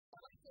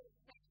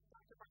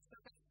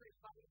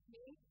invited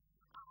me.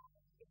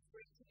 It's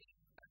great to be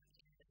in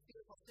this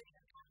beautiful city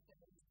of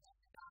Athens.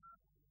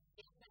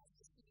 It's nice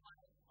to see my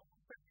own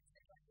friends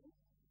again.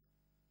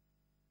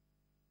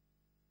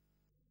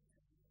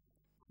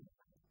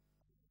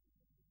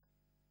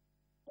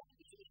 While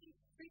these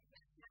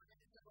treatments have an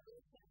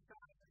evolution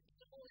from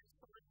evil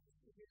insulins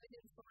to good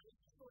insulin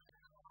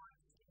analogs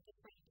and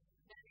different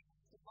medical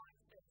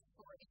devices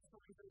for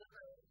insulin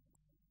delivery,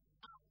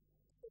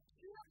 the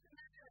truth of the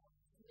matter is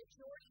the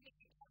majority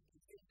of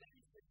these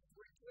advances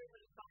were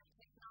driven by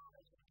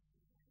technology.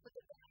 But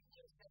the bad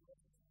news is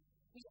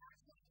we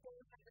actually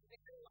don't have a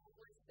very long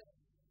list of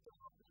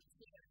developments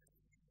here.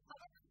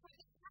 However, for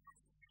the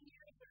past 10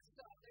 years or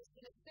so, there's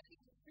been a steady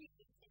increase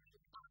in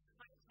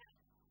high-tech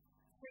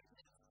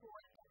treatments for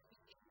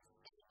diabetes,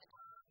 and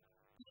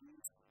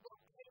these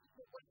will pave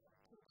the way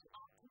to the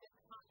ultimate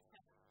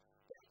concept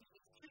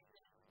diabetes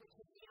treatment, which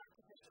is the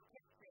artificial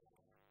pancreas.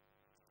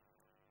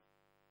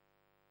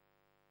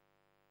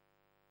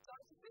 So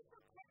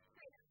artificial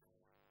pancreas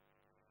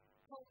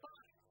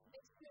combines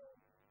these two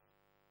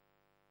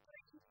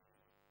things.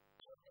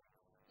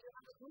 You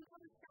have a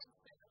glucose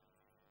sensor.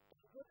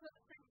 The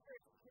glucose sensor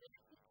is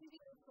connected to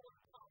the insulin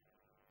pump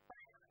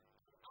by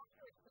an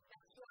algorithm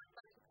that's run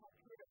by the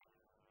computer.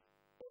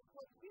 The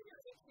computer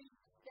receives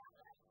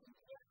data from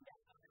the data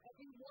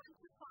every 1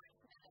 to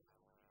 5 minutes,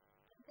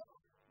 and then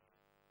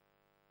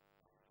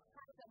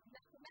has a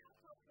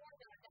mathematical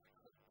formula that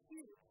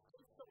computes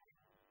insulin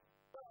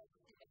dose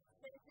and it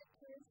sends it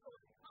to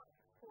insulin pump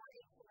for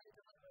insulin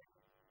delivery.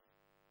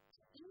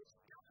 Each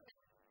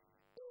element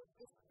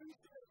is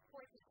crucially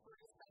important for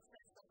the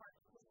success of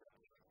artificial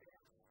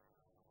pancreas.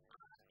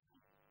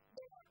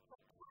 There are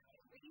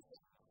component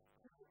reasons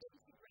to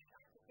integrate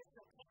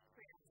artificial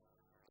pancreas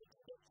into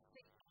this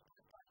treatment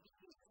of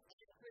diabetes,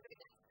 and for the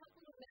next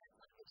couple of minutes,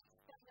 I'm going to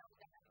extend on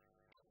that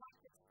and try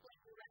to explain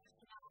the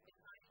rationale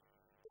behind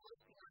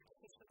developing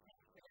artificial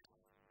pancreas.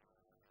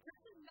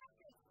 Certain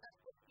methods of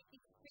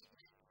diabetes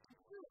treatment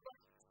include, but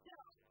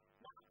still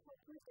not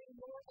completely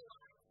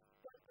normalized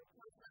blood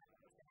glucose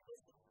levels, and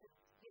this is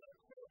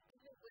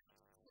even with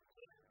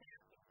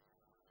chemotherapy.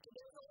 And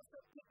there's also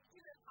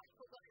picture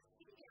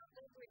hypoglycemia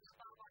lingering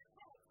above our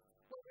head,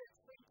 whether it's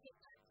drinking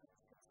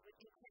medications with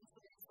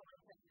intensive insulin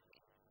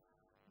therapy.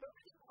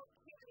 Burning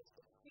care is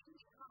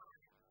extremely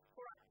high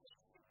for our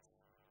patients,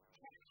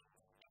 parents,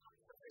 and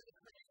also for the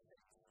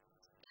clinicians.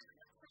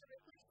 And for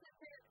replacement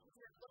therapies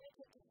are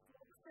limited to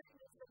small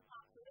segments of the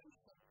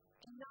population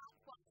and not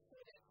well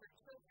suited for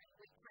children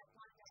with type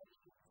 1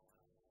 diabetes.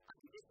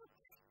 Artificial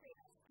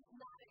pancreas is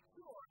not a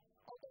cure,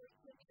 although it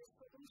can be a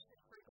solution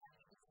for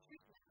diabetes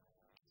treatment.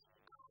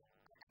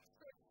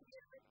 Experts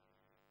here,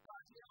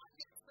 the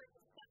audience for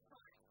the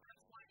sometimes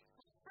that's why I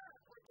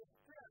confirm or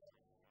disprove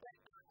that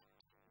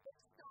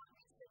based on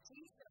recent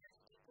research,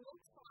 it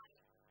looks like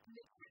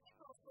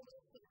mechanical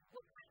solutions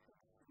look like a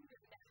computer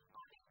that is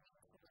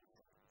automating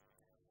solutions.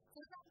 So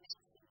that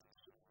makes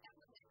each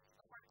element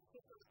of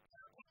artificial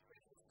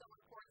pancreas is so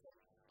important.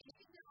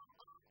 Even though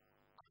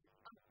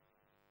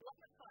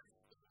one of us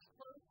is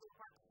close to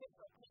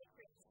artificial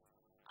pancreas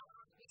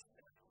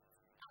research,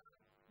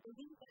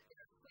 believe that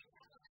there are 3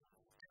 elements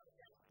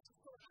that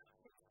people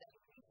that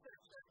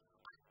researchers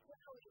are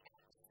generally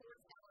at the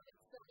source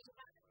elements. So we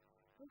have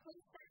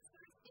glucose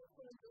sensors,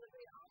 insulin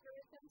delivery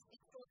algorithms,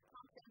 insulin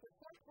pumps, and the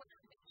 4th one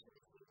I mentioned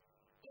is the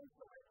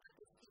insulin, which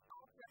is the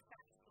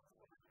ultra-fast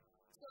insulin.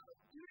 So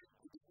during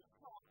today's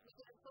talk, we're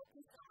going to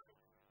focus on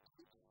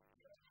each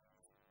element.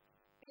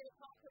 We're going to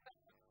talk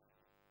about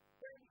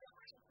where we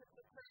are in terms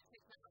of current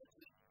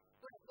technology,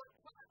 what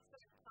products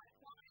are in the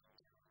pipeline,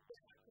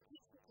 what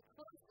applications to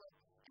close with,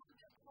 and we're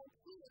going to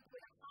conclude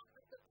with a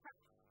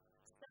off-the-press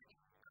study.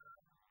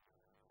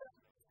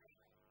 Let's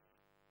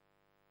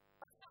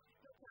start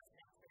with glucose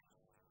sensors.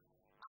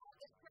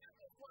 This term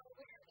is well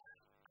aware that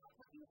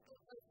we use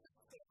glucose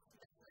sensors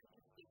to measure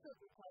fecal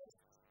glucose,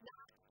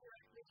 not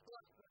directly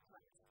blood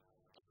glucose.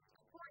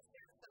 Of course,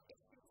 there's some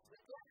issues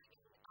with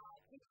learning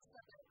which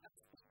some of the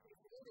speakers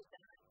alluded to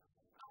that.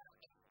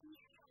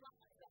 It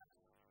allows us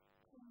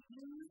to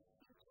use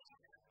the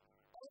data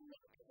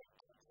only as an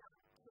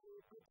adjunct to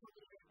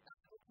glucometers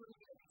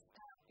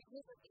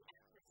because of the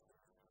accuracy.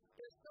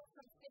 There's still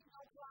some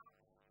signal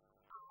blocks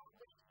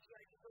which we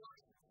are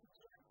utilizing to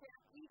gene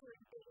therapy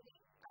during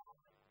daily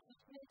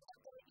treatment of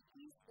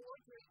diabetes or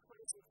during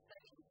clinical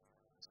studies.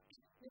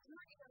 The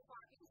majority of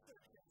our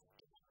researchers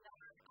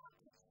and our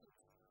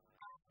patients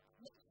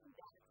mention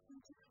that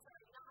features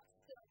are not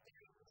still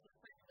very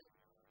user-friendly.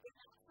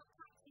 They're not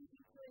sometimes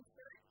easy to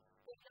insert,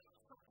 they're not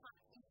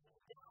sometimes easy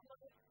to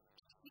download.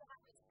 If you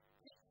have this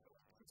picture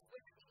to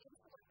swear the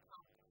insulin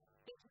pump,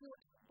 they do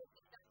it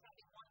looking at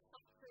having one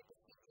side for the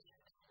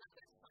CGM and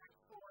another side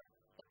for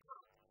the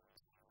pump.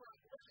 For a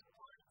little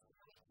one,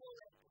 we call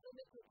it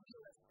limited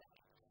USA.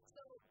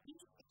 So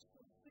these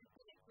issues should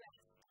be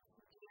addressed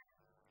through the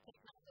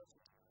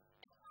technology.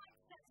 And my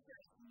sensor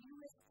is the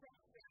newest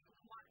sensor on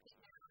the market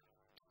now.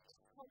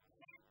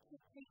 Compared to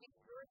previous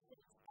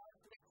versions of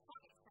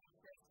electronic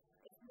sensors,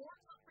 it's more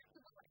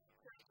comfortable and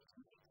accurate and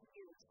easy to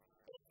use.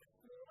 It's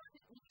smaller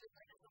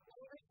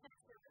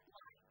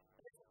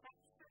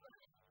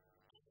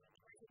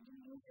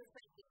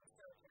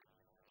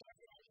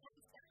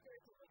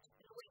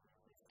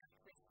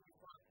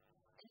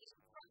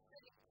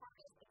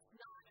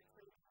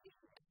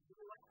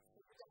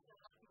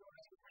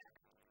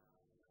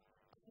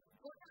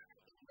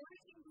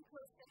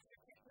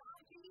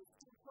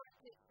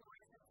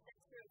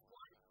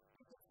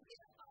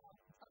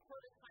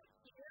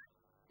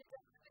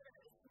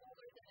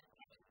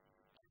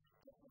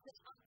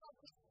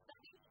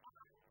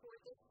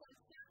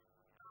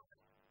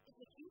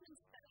a human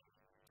study.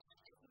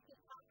 As you can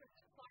talk from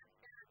the Clark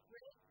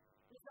grid,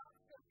 results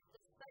from the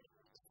study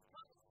is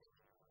promising.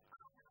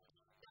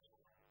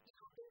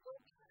 There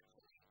will be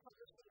actually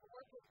publishing a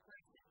working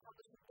person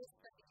publishing this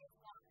study as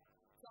well.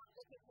 So I'm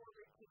looking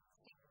forward to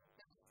seeing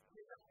those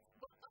results.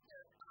 But other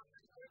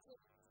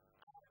resources,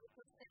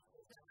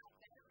 processes that are out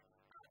there,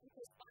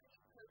 because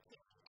finding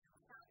protein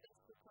and how best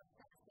to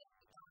process it,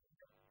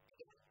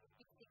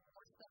 you see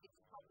more studies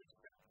published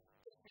from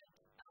different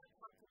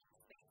companies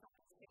based on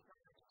this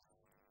technology.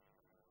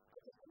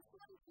 Okay,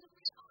 insulin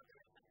delivery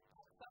algorithm.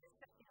 So I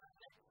stepped in on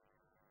that.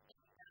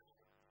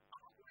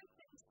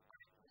 Algorithms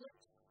are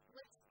lists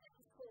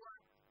for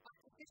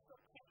artificial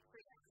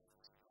pancreas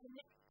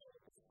connecting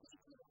the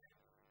CGM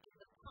and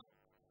the pump.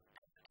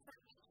 As I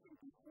mentioned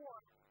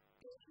before,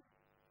 they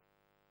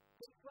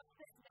run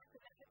this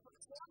mathematical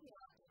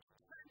formula to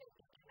determine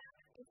the amount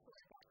of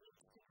insulin that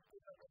needs to be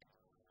delivered.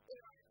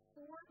 There are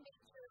four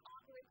major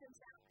algorithms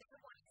out there.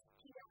 One is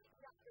pediatric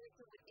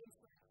algorithm with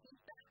insulin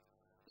feedback.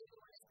 The other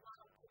one is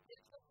modeled with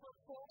digital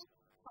control,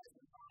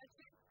 fuzzy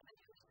logic. I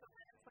know we still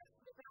have a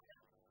question about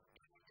that.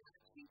 And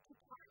key to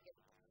target.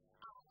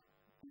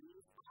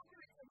 These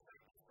algorithms are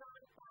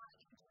designed by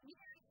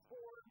engineers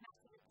or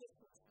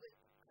mathematicians with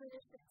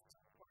clinician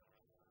support.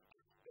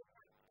 It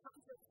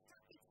comes with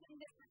circuits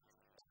and different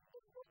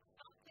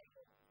out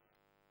there.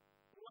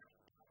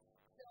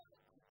 So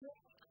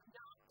today I'm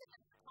not going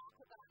to talk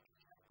about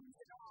these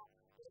at all.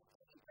 If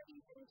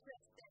anybody's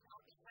interested,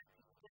 I'll be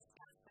happy to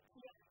discuss the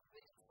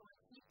pediatric insulin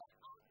feedback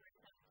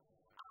algorithm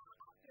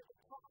after the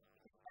talk,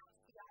 because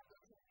that's the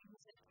algorithm we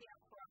use at care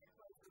for our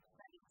global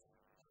studies.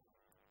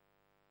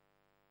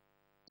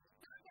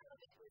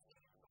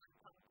 Insulin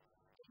pump.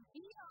 And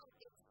Yale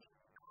is the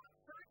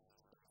first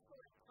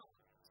insulin pump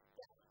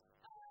that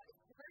is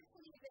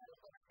commercially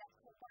available that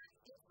provides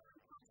insulin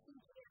pump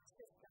engineered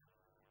system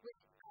with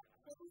a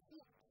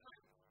closed-loop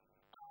pump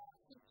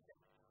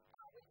feature,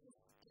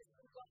 which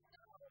is what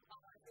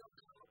you'll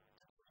know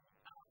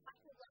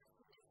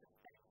hypoglycemia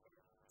suspension.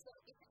 So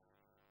if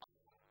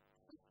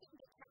we can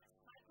detect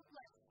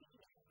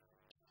hypoglycemia,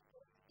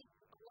 it's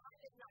a lot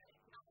of not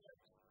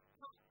acknowledged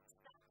pump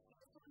stops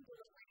insulin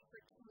delivery for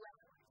 2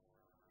 hours.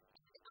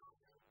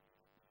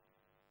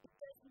 It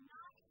does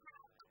not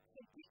have a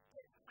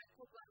predicted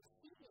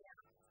hypoglycemia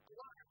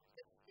line,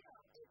 but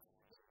still, it's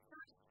the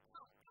first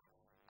pump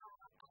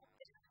out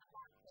there in the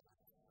market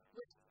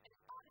with an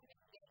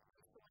automated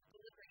insulin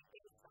delivery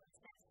based on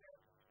sensor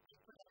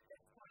input at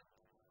this point.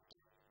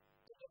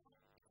 Again,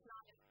 it's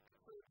not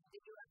approved in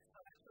the U.S., so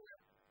I'm sure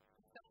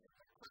some of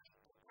your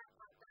clients will have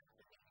about that,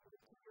 so maybe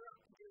with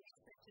Europe to do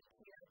research and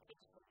care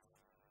patients.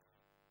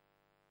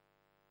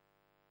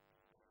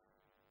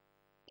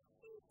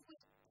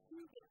 With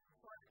proven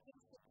for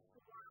patients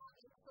who are on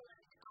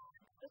insulin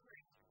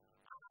delivery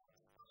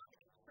on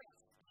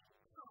interest in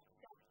pumps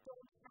that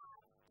don't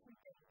have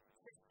proven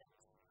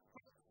systems.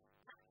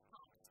 That's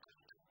pumps.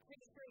 I'm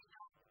pretty sure you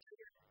know if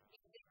you're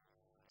using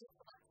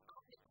insulin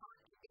Omnipod,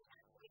 you can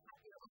actually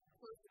have your own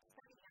closed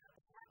study out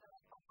and have it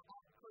on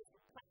a closed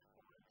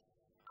platform.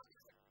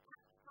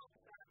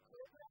 Pumps are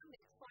programmed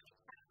in 20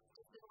 tests.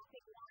 Just the one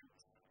big one.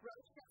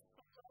 Roche has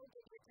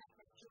downloaded your type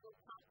of Eagle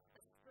pump,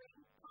 a spring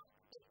pump.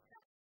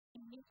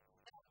 Unique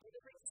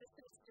delivery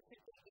system is different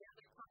than the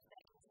other pumps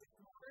that use this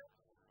motor.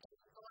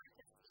 A lot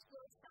of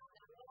people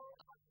download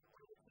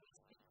one of these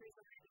speakers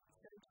already,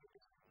 so you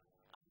can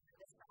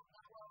this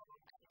download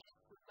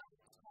and provide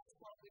the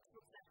small which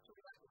looks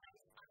actually like a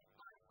nice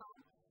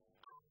iPhone.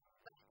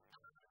 But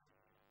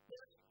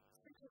there are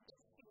certain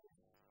issues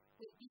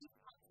with these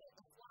pumps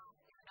as well.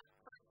 They're not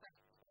perfect.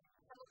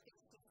 Some of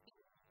these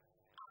issues.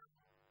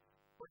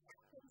 What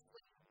happens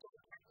when you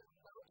don't have the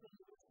remote, when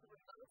you use the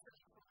remote for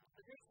insulin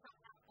delivery,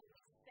 sometimes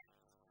only steps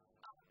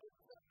with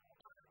the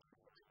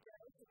insulin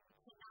dose, and you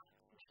cannot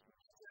make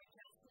major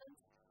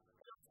adjustments.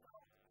 And also,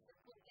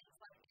 simple things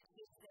like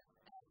adhesive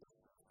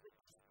with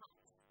these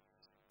pumps.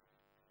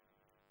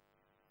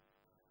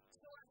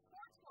 So our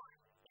fourth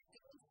one is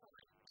the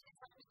insulin. And as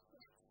I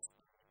mentioned, it's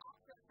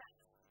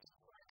ultra-fast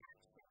insulin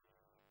action,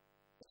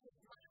 which is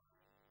my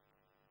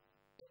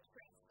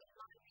interest in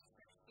my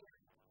research here.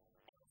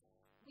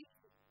 We've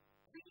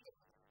treated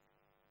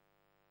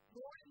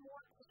more and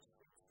more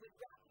patients with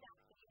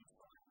rapid-acting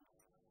insulin.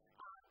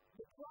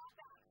 The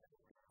drawback of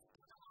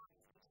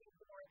is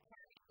more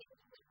apparent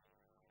insulin.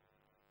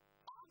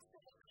 Also,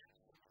 the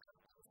action of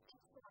those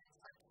insulins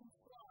are too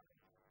slow.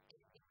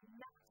 And the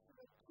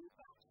maximum peak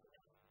action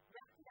of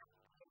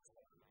rapid-acting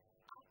insulin,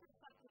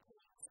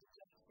 alpha-subcutaneous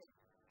injection,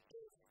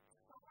 is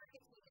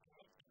targeted in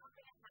an hour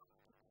and a half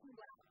to 2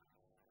 hours,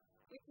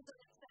 which is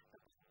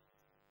unacceptable.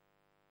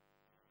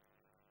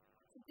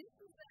 So this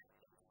is an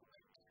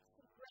insulin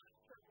action graph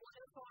from one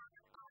of our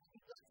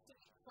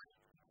university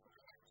clinic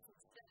insulin action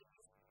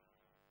studies.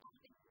 On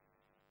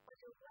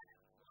the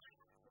left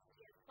line, you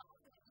see a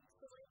positive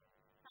insulin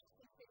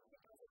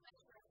concentration as a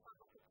measure of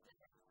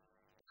pharmacokinetics.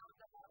 And on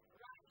the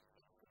right,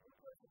 it's the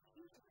glucose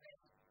infusion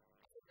rate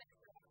as a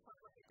measure of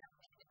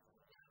pharmacodynamics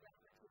and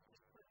replication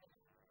equivalent.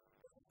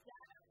 This is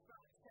data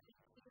from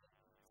 17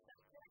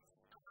 subjects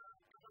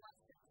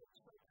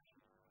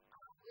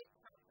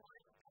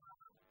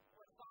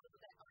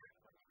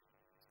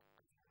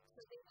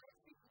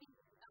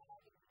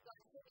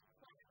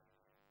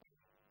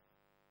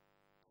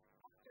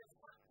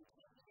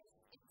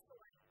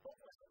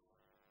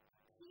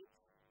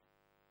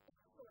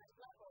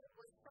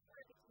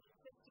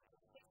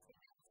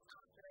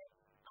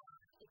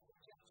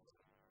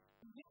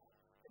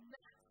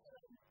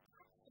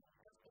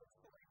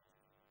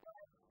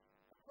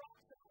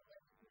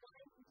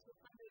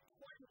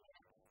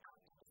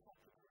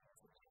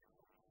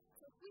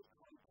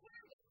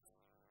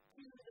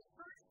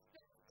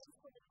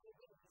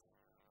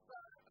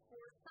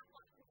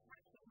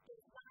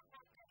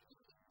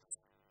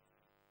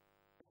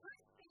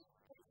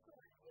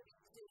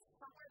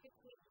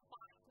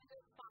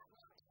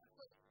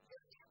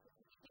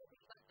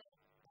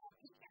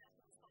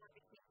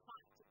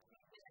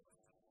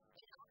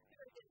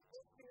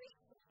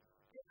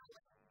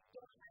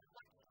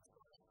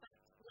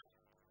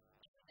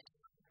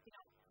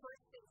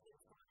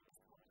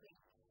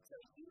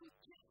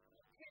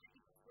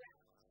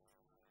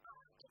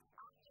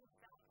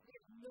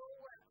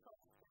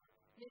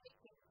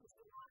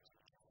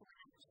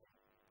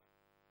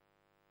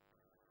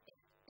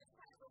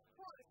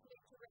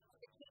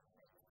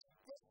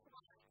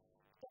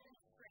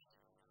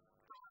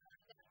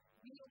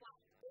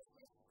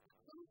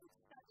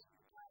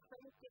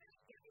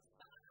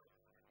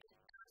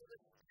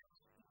was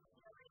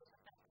considering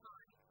at that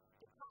time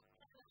the top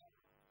 10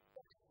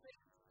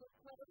 demonstrations took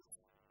place.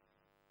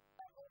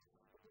 Levels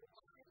of the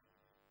line.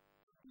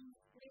 These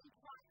green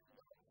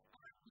triangles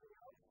are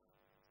heroes.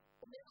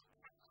 The middle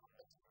panel,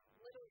 the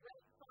little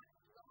red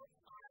triangles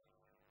are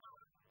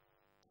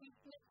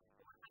treatment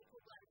for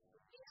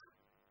hypoglycemia,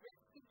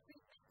 rescue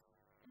treatment,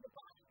 and the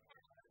bottom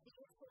panel is the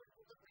insulin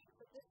delivery.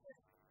 So this is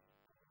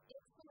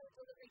insulin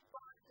delivery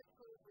from the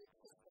closed loop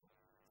system.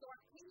 So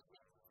our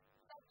patients,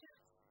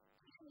 subjects,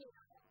 can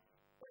know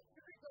when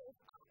sugar goes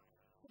up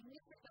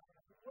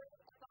significantly, way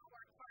above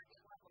our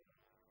target level.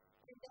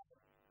 And then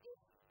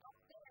it's up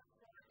there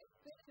for a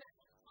good amount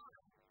of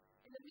time.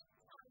 In the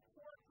meantime,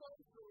 for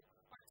closed loop,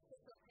 our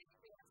system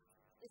pancreas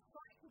is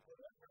trying to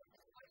deliver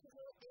as much of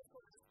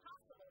insulin as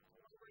possible to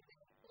lower the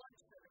blood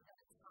sugar that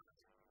is high.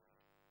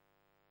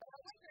 But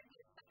however, the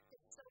effect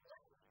is so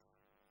late,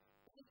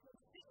 you can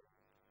see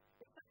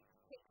the effect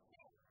kicks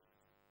in.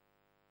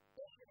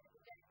 Later in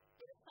the day,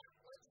 it affects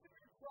blood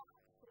sugar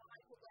drops to a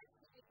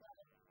hypoglycemic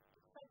level,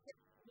 and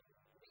subjects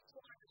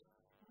require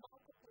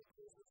multiple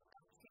doses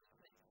of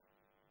treatment.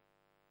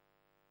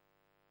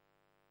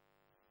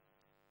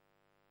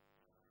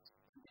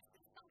 And this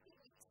is something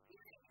we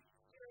experience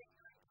during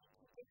our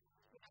clinic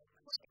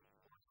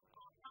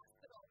or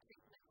hospital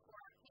treatment for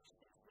our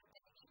patients with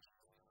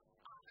diabetes.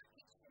 Our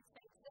patients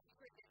face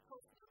different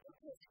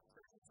post-glucose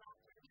excursions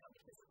after,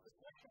 because of the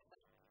blood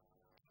sugar.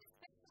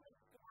 Especially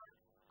for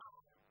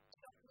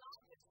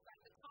endocrinologists at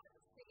the time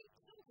of stage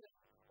children,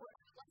 or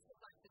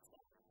adolescents, I should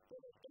say,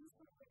 they're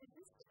insulin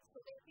resistant, so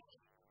they're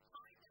getting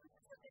high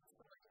doses of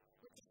insulin,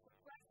 which is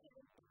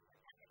suppressing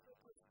systemic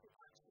glucose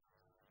production.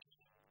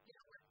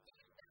 We're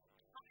giving them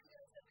high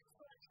doses of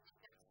insulin, and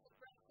that's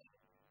suppressing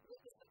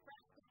glucose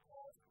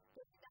controls,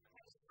 getting that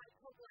kind of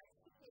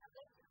hypoglycemia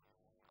later.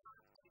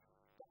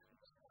 That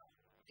window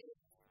is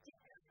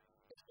different.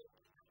 It's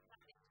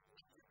having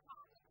major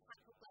problems with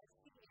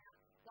hypoglycemia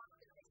while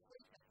they're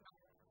asleep at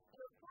night. And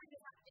we're going to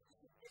have to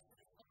keep this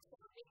as also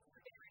a major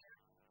barrier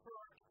for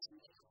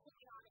achieving a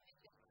fully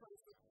automated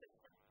closed loop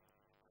system.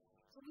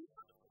 So we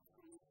find some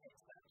solutions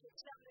to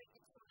accelerate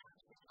insulin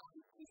action. I'll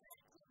be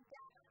presenting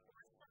data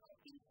for some of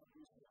these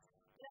solutions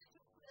that I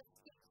just want to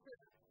skip through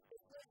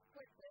this really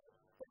quickly.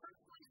 The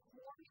first one is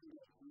warming the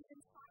infusion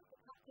site to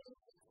help get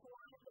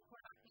insulin on the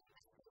product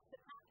used to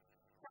have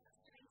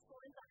faster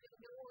insulin. I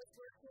don't know what's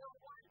working on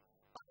one,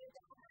 but there's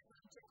a lot of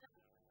region.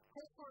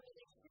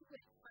 Co-formulation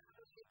with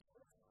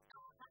pharmaceuticals,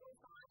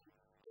 Amazon is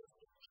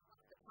using one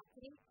of the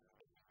companies,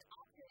 and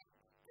alternate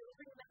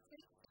delivery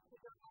methods to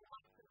go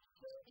on from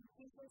Yale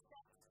infusion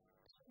sets,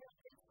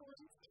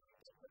 insulin,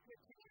 and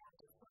prepared to have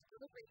insulin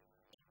delivery.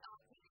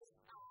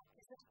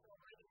 Presented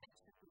already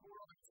mentioned the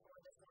oral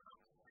insulin as well.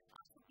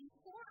 So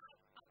before I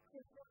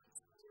present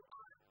to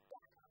our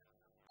data,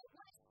 I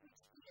want to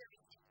switch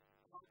gears and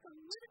talk a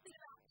little bit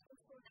about